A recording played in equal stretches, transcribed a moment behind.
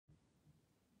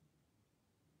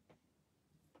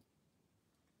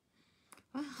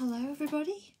Hello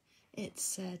everybody,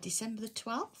 it's December the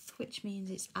 12th, which means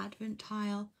it's Advent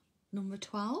tile number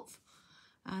 12,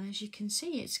 and as you can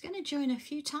see it's going to join a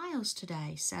few tiles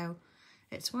today, so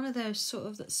it's one of those sort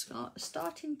of that's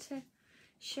starting to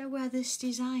show where this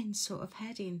design's sort of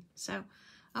heading. So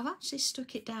I've actually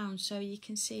stuck it down so you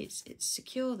can see it's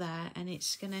secure there, and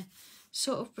it's going to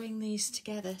sort of bring these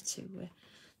together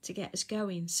to get us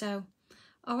going. So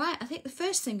alright, I think the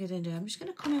first thing I'm going to do, I'm just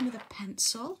going to come in with a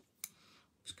pencil.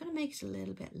 I'm just going to make it a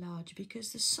little bit larger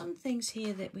because there's some things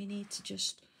here that we need to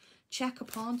just check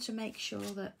upon to make sure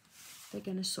that they're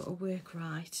going to sort of work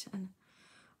right. And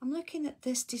I'm looking at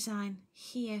this design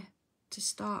here to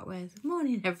start with. Good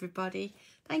morning everybody,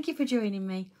 thank you for joining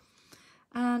me.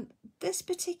 And this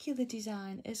particular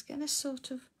design is going to sort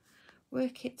of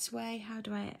work its way, how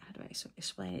do I sort of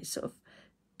explain it, sort of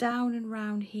down and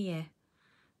round here.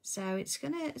 So it's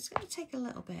gonna take a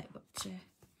little bit, but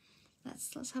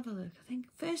let's have a look. I think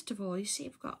first of all, you see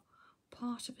I've got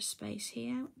part of a space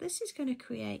here. This is going to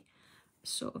create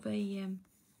sort of a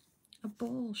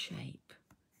ball shape.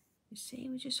 You see,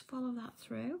 we just follow that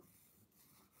through.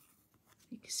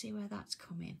 You can see where that's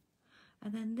coming.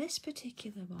 And then this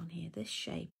particular one here, this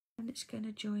shape, and it's going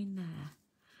to join there.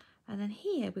 And then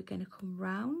here we're going to come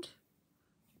round,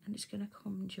 and it's going to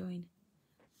come and join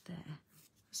there.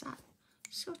 Does that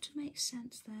sort of make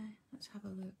sense there? Let's have a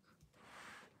look.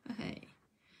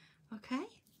 Okay,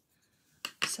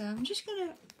 so I'm just going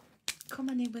to come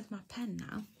in with my pen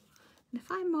now, and if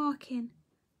I mark in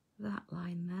that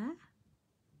line there,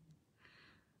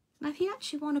 now if you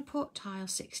actually want to put tile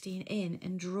 16 in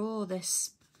and draw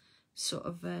this sort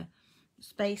of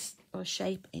space or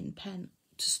shape in pen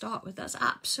to start with, that's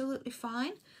absolutely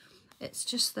fine. It's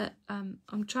just that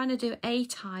I'm trying to do a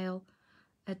tile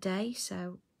a day,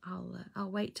 so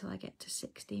I'll wait till I get to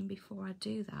 16 before I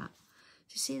do that.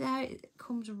 So you see there, it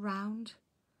comes around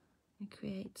and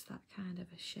creates that kind of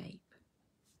a shape.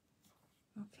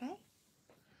 Okay,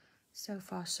 so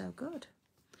far so good.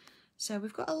 So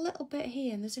we've got a little bit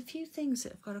here, and there's a few things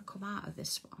that have got to come out of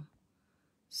this one.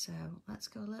 So let's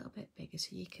go a little bit bigger so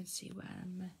you can see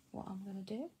where what I'm going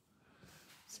to do.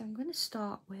 So I'm going to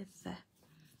start with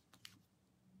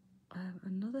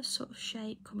another sort of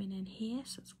shape coming in here.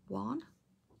 So it's one.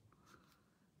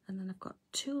 And then I've got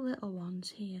two little ones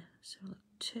here. So look,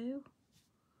 2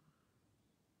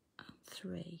 and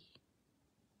 3.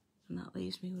 And that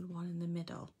leaves me with one in the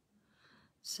middle.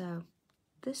 So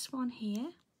this one here,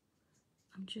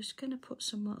 I'm just going to put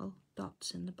some little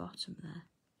dots in the bottom there.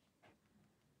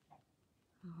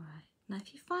 Alright, now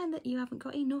if you find that you haven't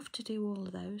got enough to do all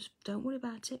of those, don't worry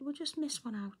about it, we'll just miss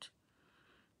one out.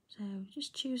 So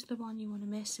just choose the one you want to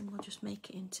miss, and we'll just make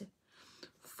it into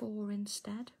 4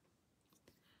 instead.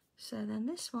 So then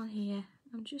this one here,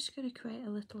 I'm just going to create a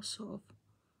little sort of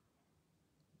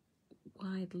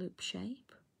wide loop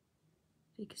shape.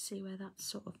 You can see where that's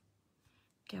sort of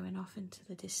going off into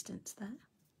the distance there.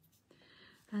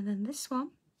 And then this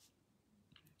one,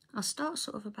 I'll start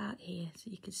sort of about here so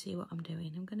you can see what I'm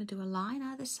doing. I'm going to do a line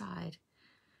either side.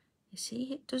 You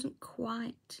see, it doesn't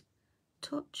quite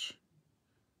touch.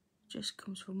 It just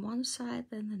comes from one side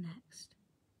then the next.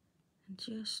 And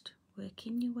just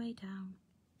working your way down.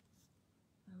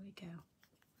 There we go.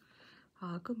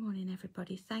 Oh, good morning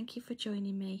everybody. Thank you for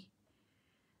joining me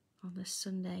on this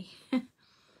Sunday.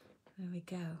 There we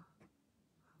go.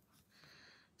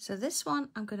 So this one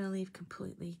I'm going to leave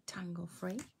completely tangle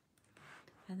free.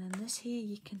 And then this here,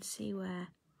 you can see where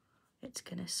it's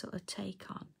going to sort of take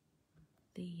on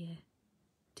the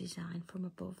design from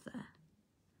above there.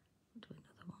 I'll do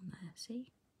another one there,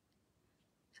 see?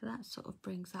 So that sort of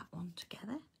brings that one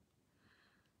together.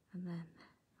 And then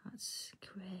let's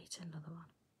create another one.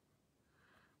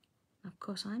 Of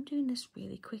course, I'm doing this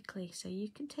really quickly, so you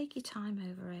can take your time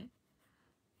over it.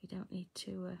 You don't need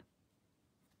to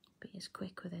be as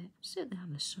quick with it. Certainly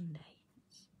on a Sunday.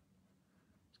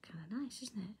 It's kind of nice,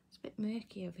 isn't it? It's a bit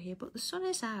murky over here, but the sun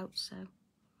is out, so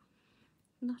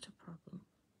not a problem.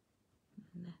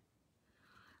 And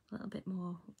a little bit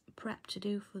more prep to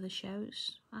do for the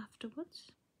shows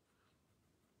afterwards.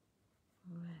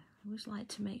 I always like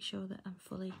to make sure that I'm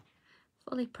fully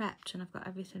prepped and I've got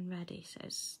everything ready, so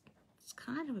it's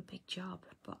kind of a big job,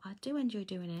 but I do enjoy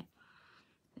doing it.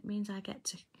 It means I get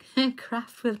to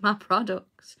craft with my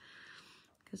products,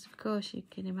 because of course you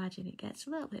can imagine it gets a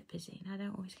little bit busy and I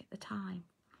don't always get the time.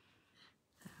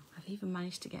 So I've even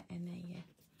managed to get in a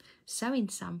sewing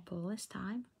sample this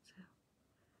time, so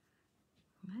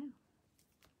wow.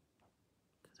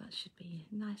 That should be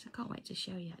nice. I can't wait to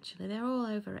show you actually. They're all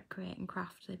over at Create and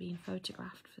Craft. They're being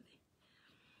photographed for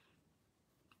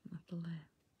the little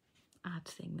ad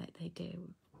thing that they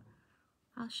do.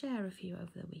 I'll share a few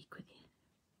over the week with you.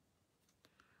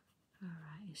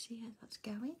 Alright, you see how that's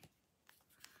going?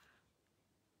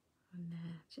 And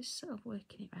just sort of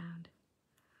working it round.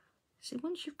 See,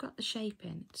 once you've got the shape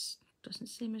in, it doesn't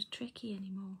seem as tricky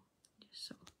anymore. Just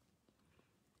sort of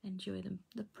enjoy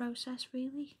the process,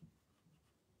 really.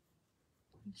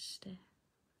 Just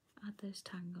add those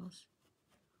tangles.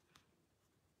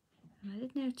 And I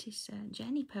did notice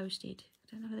Jenny posted,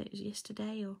 I don't know whether it was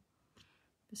yesterday or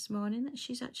this morning, that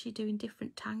she's actually doing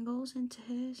different tangles into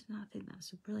hers, and I think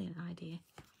that's a brilliant idea.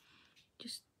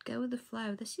 Just go with the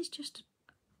flow. This is just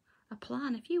a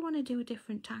plan. If you want to do a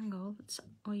different tangle,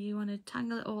 or you want to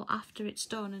tangle it all after it's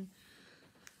done and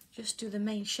just do the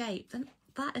main shape, then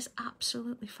that is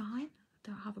absolutely fine. I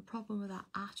don't have a problem with that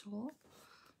at all.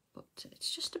 But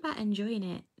it's just about enjoying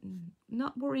it and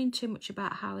not worrying too much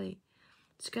about how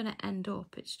it's going to end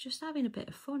up. It's just having a bit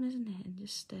of fun, isn't it? And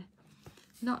just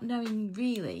not knowing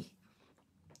really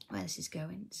where this is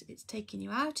going. It's taking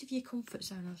you out of your comfort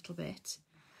zone a little bit.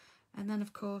 And then,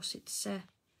 of course, it's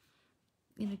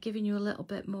you know, giving you a little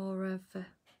bit more of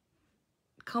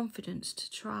confidence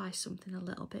to try something a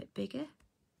little bit bigger.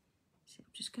 So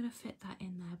I'm just going to fit that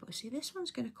in there. But see, this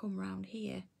one's going to come round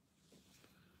here.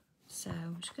 So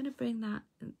I'm just going to bring that,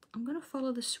 I'm going to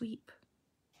follow the sweep,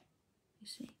 you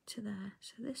see, to there.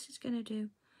 So this is going to do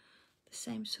the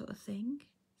same sort of thing.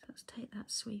 So let's take that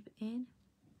sweep in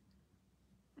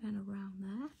and around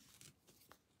there.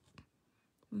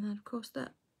 And then, of course,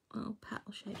 that little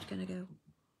petal shape is going to go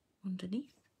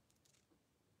underneath.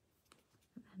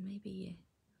 And then maybe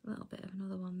a little bit of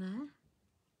another one there.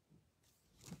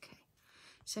 Okay,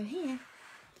 so here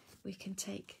we can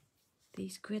take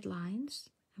these grid lines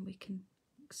and we can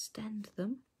extend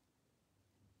them.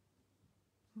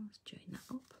 Let's join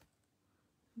that up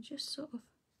and just sort of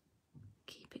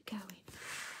keep it going.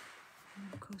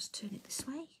 And of course turn it this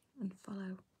way and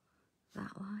follow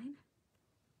that line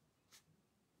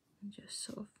and just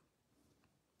sort of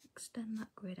extend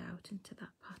that grid out into that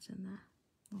pattern there,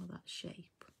 or that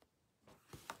shape.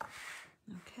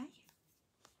 Okay.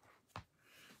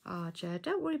 Oh, Joe,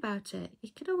 don't worry about it. You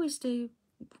could always do,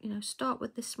 you know, start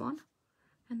with this one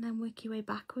and then work your way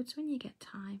backwards when you get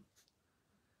time.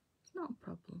 It's not a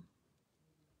problem.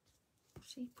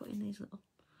 See, putting these little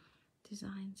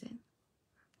designs in.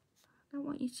 I don't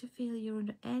want you to feel you're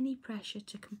under any pressure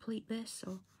to complete this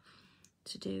or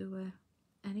to do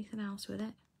anything else with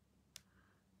it.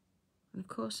 And of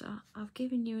course, I've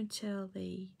given you until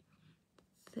the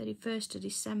 31st of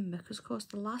December, because of course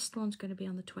the last one's going to be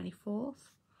on the 24th.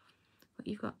 But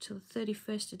you've got till the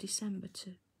 31st of December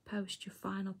to post your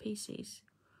final pieces.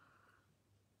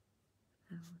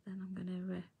 So then I'm going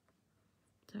to,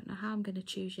 don't know how I'm going to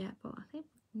choose yet, but I think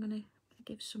I'm going to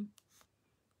give some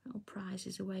little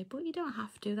prizes away. But you don't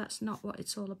have to, that's not what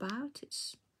it's all about.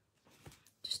 It's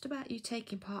just about you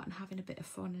taking part and having a bit of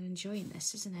fun and enjoying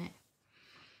this, isn't it?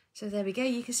 So there we go,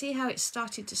 you can see how it's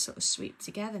started to sort of sweep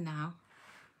together now.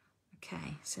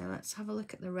 Okay, so let's have a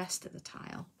look at the rest of the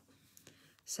tile.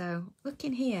 So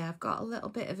looking here, I've got a little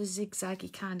bit of a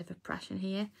zigzaggy kind of impression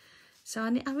here. So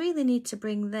I really need to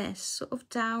bring this sort of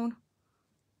down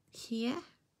here.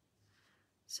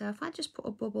 So if I just put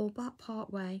a bubble that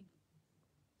part way,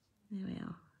 there we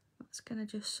are. That's going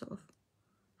to just sort of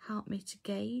help me to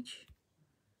gauge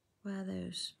where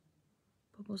those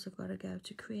bubbles have got to go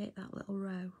to create that little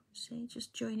row. See,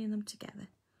 just joining them together.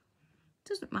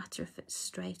 Doesn't matter if it's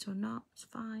straight or not, it's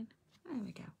fine. There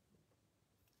we go.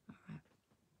 Alright.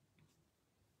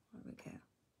 There we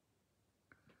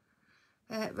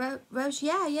go. Rose,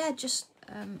 yeah, just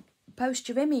post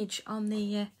your image on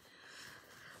the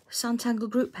Sanntangle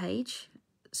group page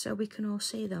so we can all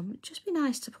see them. It'd just be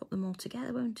nice to put them all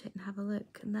together, won't it, and have a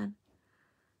look. And then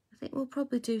I think we'll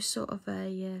probably do sort of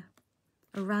a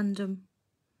random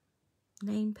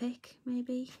name pick,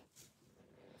 maybe.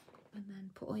 And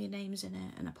then put all your names in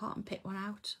it and apart and pick one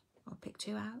out, or pick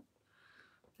two out.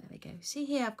 There we go. See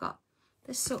here, I've got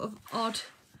this sort of odd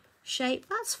shape.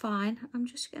 That's fine. I'm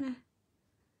just going to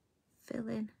fill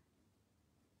in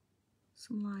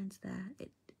some lines there.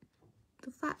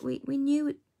 The fact we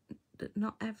knew that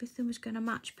not everything was going to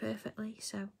match perfectly,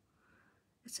 so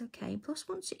it's okay. Plus,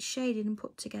 once it's shaded and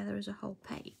put together as a whole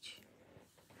page.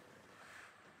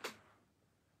 There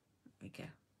we go.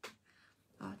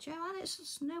 Oh, Joanne, it's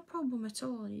just no problem at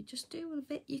all. You just do the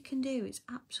bit you can do. It's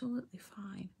absolutely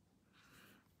fine.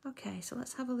 Okay, so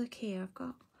let's have a look here. I've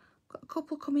got a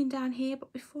couple coming down here,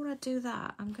 but before I do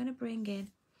that, I'm going to bring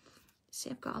in, see,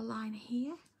 I've got a line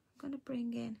here. I'm going to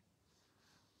bring in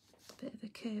a bit of a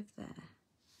curve there.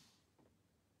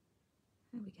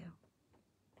 There we go.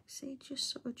 See,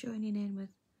 just sort of joining in with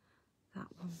that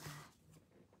one there.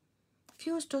 If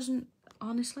yours doesn't,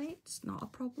 honestly, it's not a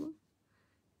problem.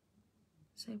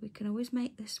 So we can always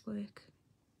make this work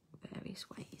various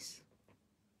ways.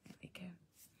 There we go.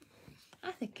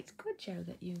 I think it's good, Joe,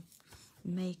 that you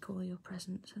make all your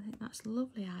presents. I think that's a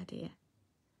lovely idea.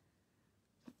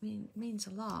 I mean, it means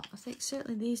a lot. I think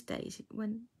certainly these days,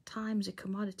 when time's a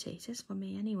commodity, it is for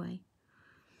me anyway.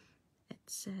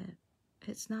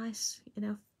 It's nice, you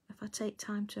know, if I take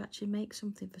time to actually make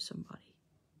something for somebody.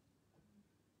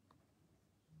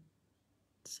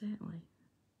 Certainly.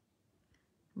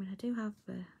 I mean, I do have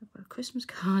I've got Christmas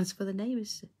cards for the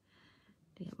neighbours.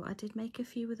 Yeah, but I did make a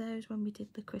few of those when we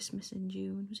did the Christmas in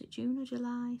June. Was it June or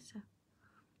July? So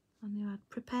I knew I'd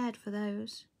prepared for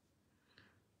those.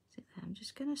 So I'm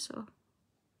just going to sort of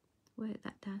work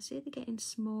that down. See, they're getting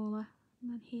smaller.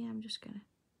 And then here I'm just going to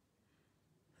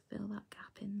fill that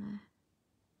gap in there.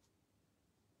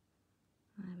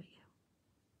 There we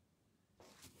go.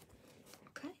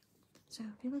 Okay, so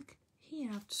if you look here,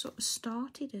 I've sort of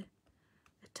started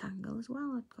a tangle as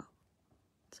well. I've got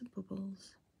some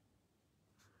bubbles.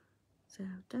 So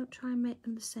don't try and make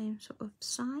them the same sort of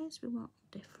size. We want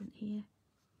them different here.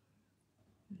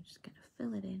 I'm just going to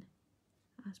fill it in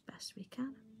as best we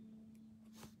can.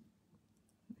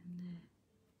 And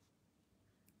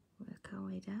work our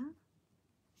way down.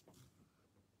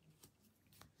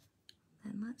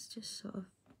 Then let's just sort of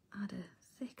add a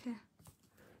thicker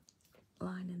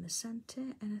line in the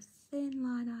centre and a thin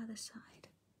line either side.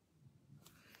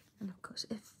 And of course,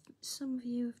 if some of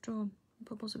you have drawn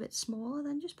bubbles a bit smaller,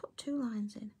 then just put 2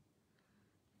 lines in.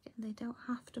 Again, they don't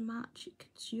have to match.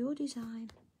 It's your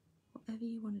design, whatever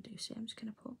you want to do. See, I'm just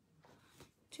going to put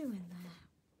 2 in there.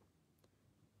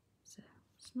 So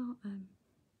it's not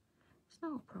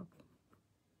a problem.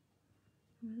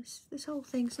 I mean, this whole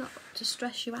thing's not to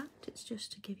stress you out. It's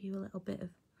just to give you a little bit of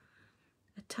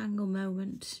a tangle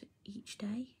moment each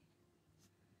day.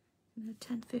 You know,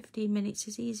 10-15 minutes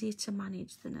is easier to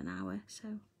manage than an hour,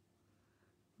 so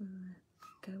we'll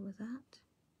go with that.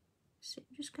 So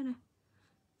I'm just going to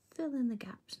fill in the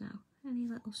gaps now, any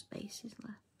little spaces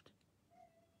left.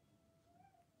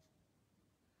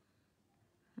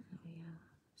 There we are,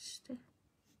 just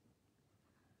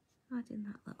adding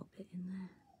that little bit in there.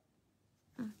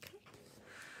 Okay,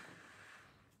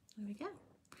 there we go.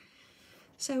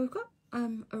 So we've got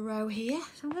a row here,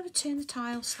 so I'm going to turn the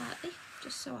tile slightly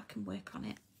just so I can work on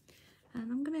it,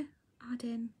 and I'm going to add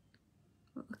in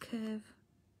a little curve.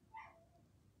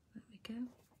 There we go,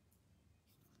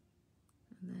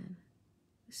 and then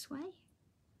this way,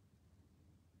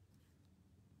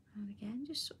 and again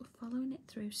just sort of following it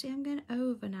through. See, I'm going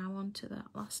over now onto that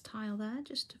last tile there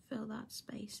just to fill that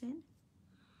space in,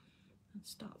 and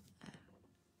stop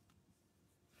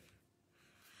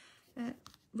there.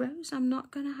 Rows, I'm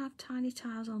not going to have tiny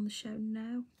tiles on the show,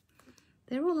 no.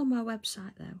 They're all on my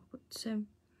website though, but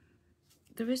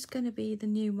there is going to be the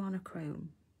new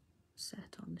monochrome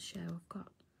set on the show. I've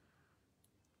got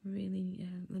really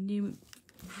the new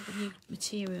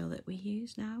material that we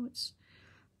use now.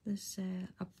 There's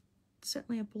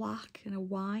certainly a black and a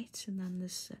white, and then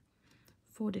there's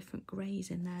 4 different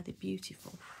greys in there. They're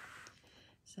beautiful.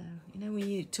 So, you know, when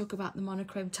you talk about the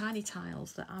monochrome tiny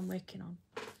tiles that I'm working on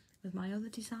with my other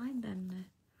design, then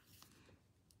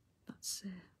that's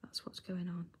what's going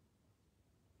on.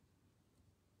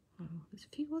 Oh, there's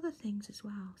a few other things as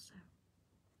well, so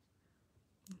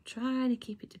I'm trying to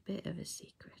keep it a bit of a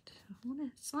secret.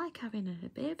 It's like having a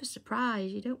bit of a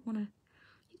surprise. You don't want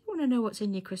to know what's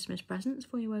in your Christmas presents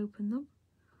before you open them.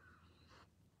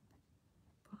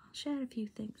 But I'll share a few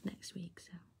things next week,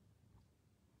 so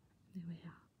there we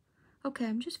are. Okay,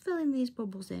 I'm just filling these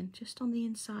bubbles in just on the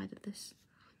inside of this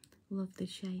lovely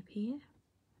shape here.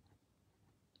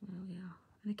 There we are.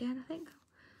 And again, I think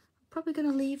I'm probably going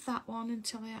to leave that one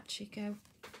until I actually go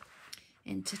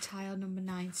into tile number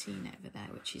 19 over there,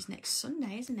 which is next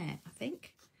Sunday, isn't it? I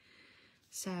think.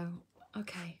 So,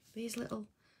 okay, these little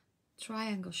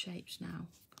triangle shapes now.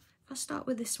 If I start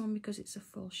with this one because it's a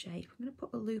full shape, I'm going to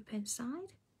put a loop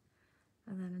inside,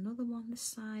 and then another one this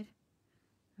side,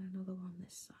 and another one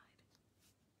this side.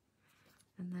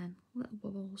 And then little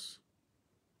bubbles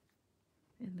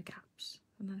in the gaps,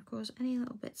 and then of course any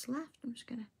little bits left I'm just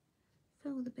going to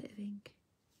fill with a bit of ink.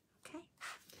 Okay,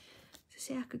 so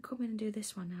see, I could come in and do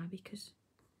this one now because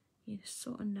you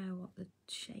sort of know what the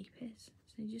shape is,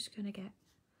 so you're just going to get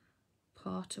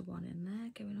part of one in there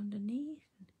going underneath.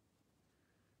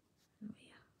 There we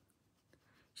are.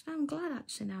 So I'm glad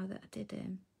actually now that I did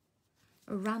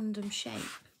a random shape,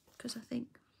 because I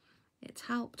think it's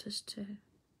helped us to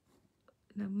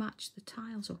match the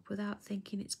tiles up without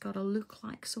thinking it's got to look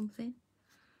like something.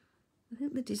 I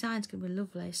think the design's going to be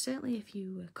lovely, certainly if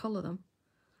you colour them.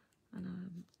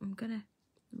 And I'm gonna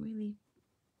really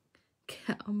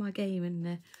get on my game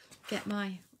and get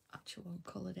my actual one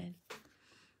coloured in,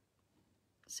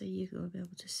 so you'll be able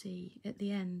to see at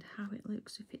the end how it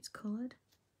looks if it's coloured.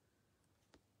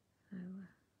 So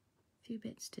a few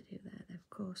bits to do there, of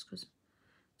course, because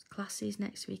classes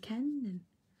next weekend and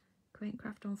Create and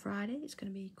Craft on Friday. It's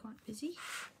going to be quite busy.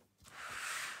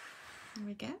 There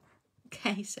we go.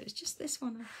 Okay, so it's just this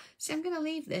one. See, I'm going to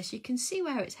leave this. You can see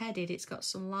where it's headed. It's got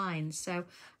some lines. So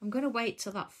I'm going to wait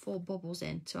till that full bubble's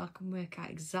in so I can work out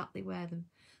exactly where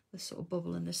the sort of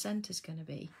bubble in the centre is going to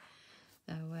be.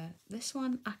 So this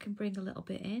one I can bring a little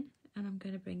bit in, and I'm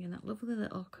going to bring in that lovely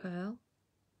little curl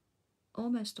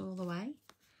almost all the way,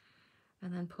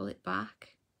 and then pull it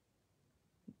back,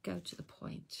 go to the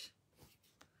point,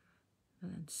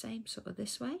 and then same sort of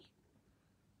this way,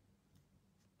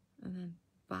 and then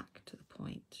back to the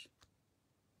point,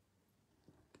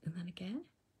 and then again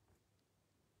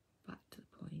back to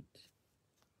the point.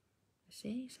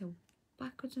 See, so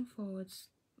backwards and forwards,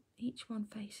 each one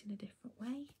facing a different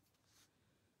way.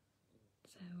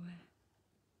 So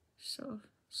sort of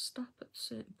stop at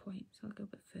certain points. I'll go a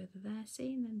bit further there,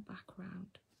 see, and then back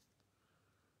round.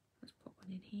 Let's put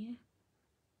one in here.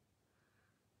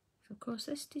 So of course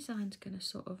this design's going to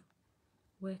sort of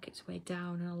work its way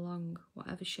down and along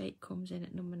whatever shape comes in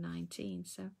at number 19.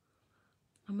 So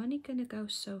I'm only going to go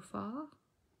so far.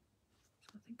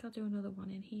 So I think I'll do another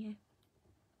one in here.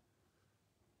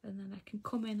 And then I can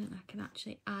come in and I can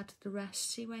actually add the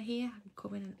rest. See where here? I can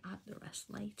come in and add the rest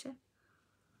later.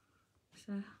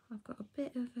 So I've got a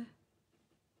bit of a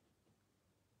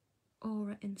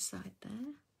aura inside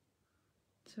there.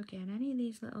 So again, any of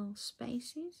these little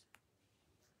spaces,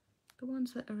 the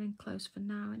ones that are in close for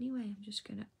now anyway, I'm just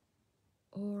going to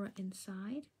aura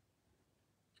inside.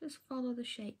 Just follow the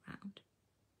shape round.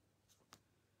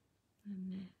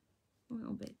 And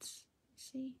little bits,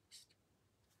 see? Just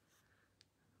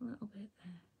a little bit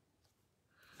there.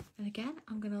 And again,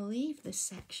 I'm going to leave this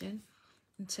section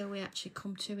until we actually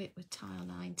come to it with tile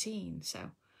 19. So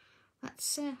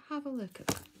let's have a look at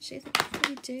that. See what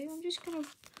we do. I'm just going to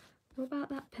rub out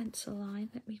that pencil line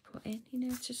that we put in, you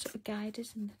know, to sort of guide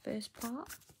us in the first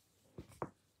part.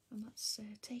 And let's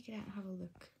take it out and have a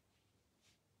look.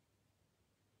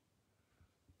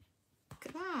 Look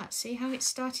at that. See how it's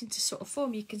starting to sort of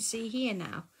form? You can see here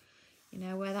now, you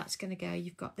know, where that's going to go.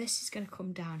 You've got this is going to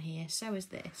come down here. So is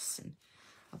this. And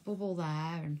a bubble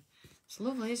there. And it's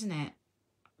lovely, isn't it?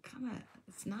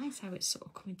 It's nice how it's sort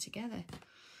of coming together.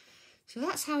 So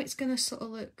that's how it's going to sort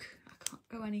of look.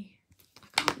 I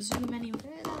can't zoom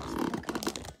anywhere.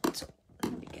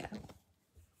 There we go.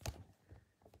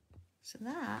 So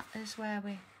that is where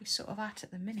we're sort of at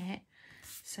the minute.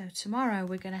 So tomorrow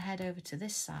we're going to head over to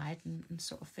this side and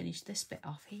sort of finish this bit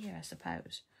off here, I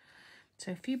suppose.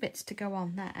 So a few bits to go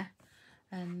on there,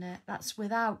 and that's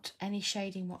without any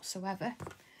shading whatsoever.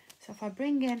 So if I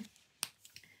bring in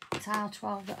tile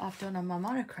 12 that I've done on my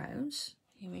monochromes,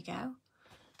 here we go,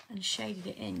 and shaded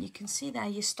it in, you can see there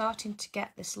you're starting to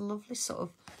get this lovely sort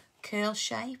of curl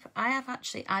shape. I have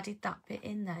actually added that bit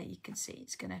in there. You can see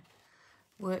it's going to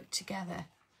work together,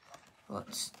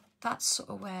 but that's sort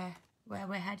of where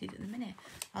we're headed at the minute.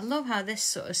 I love how this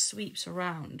sort of sweeps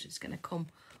around. It's going to come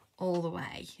all the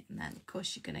way, and then of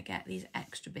course you're going to get these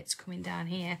extra bits coming down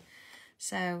here.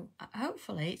 So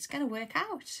hopefully it's going to work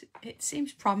out. It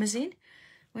seems promising.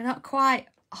 We're not quite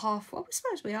half, well, I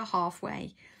suppose we are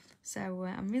halfway. So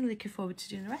I'm really looking forward to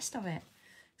doing the rest of it.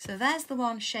 So there's the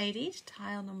one shaded,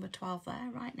 tile number 12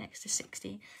 there, right next to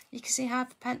 16. You can see how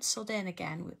I've penciled in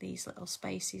again with these little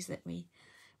spaces that we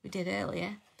did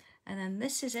earlier. And then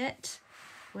this is it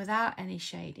without any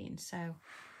shading. So there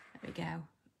we go.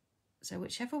 So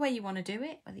whichever way you want to do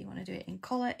it, whether you want to do it in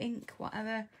colour, ink,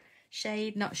 whatever,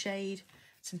 shade, not shade,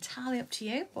 it's entirely up to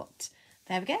you. But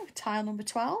there we go, tile number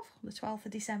 12, the 12th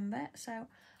of December. So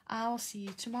I'll see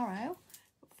you tomorrow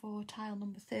for tile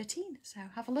number 13. So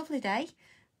have a lovely day,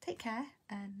 take care,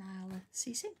 and I'll see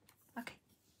you soon. Okay,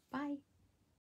 bye.